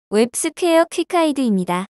웹스퀘어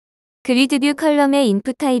퀵가이드입니다. 그리드뷰 컬럼의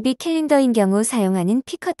인풋 타입이 캘린더인 경우 사용하는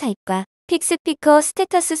피커타입과 픽스피커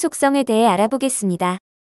스테터스 속성에 대해 알아보겠습니다.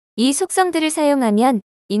 이 속성들을 사용하면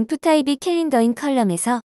인풋 타입이 캘린더인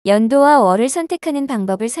컬럼에서 연도와 월을 선택하는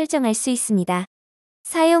방법을 설정할 수 있습니다.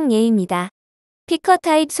 사용 예입니다.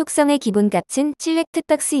 피커타입 속성의 기본 값은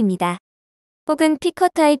셀렉트박스입니다. 혹은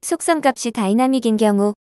피커타입 속성 값이 다이나믹인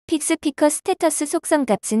경우 픽스피커 스테터스 속성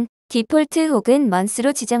값은 디폴트 혹은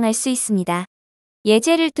먼스로 지정할 수 있습니다.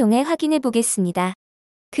 예제를 통해 확인해 보겠습니다.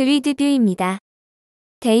 그리드뷰입니다.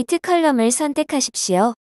 데이트 컬럼을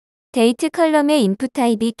선택하십시오. 데이트 컬럼의 인풋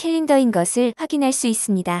타입이 캘린더인 것을 확인할 수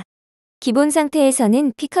있습니다. 기본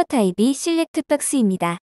상태에서는 피커 타입이 셀렉트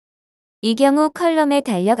박스입니다. 이 경우 컬럼의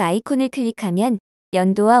달력 아이콘을 클릭하면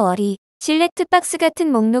연도와 월이 셀렉트 박스 같은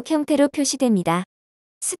목록 형태로 표시됩니다.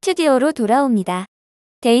 스튜디오로 돌아옵니다.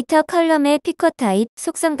 데이터 컬럼의 피커 타입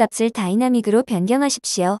속성 값을 다이나믹으로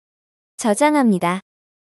변경하십시오. 저장합니다.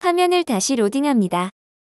 화면을 다시 로딩합니다.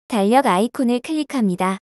 달력 아이콘을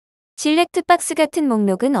클릭합니다. 셀렉트 박스 같은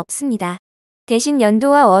목록은 없습니다. 대신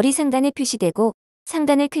연도와 월이 상단에 표시되고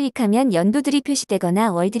상단을 클릭하면 연도들이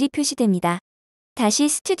표시되거나 월들이 표시됩니다. 다시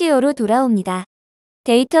스튜디오로 돌아옵니다.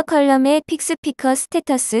 데이터 컬럼의 픽스피커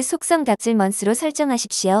스테터스 속성 값을 먼스로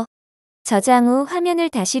설정하십시오. 저장 후 화면을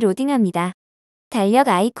다시 로딩합니다. 달력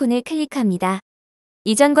아이콘을 클릭합니다.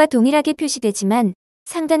 이전과 동일하게 표시되지만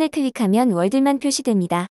상단을 클릭하면 월들만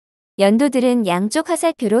표시됩니다. 연도들은 양쪽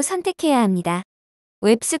화살표로 선택해야 합니다.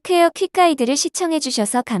 웹스퀘어 퀵가이드를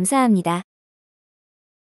시청해주셔서 감사합니다.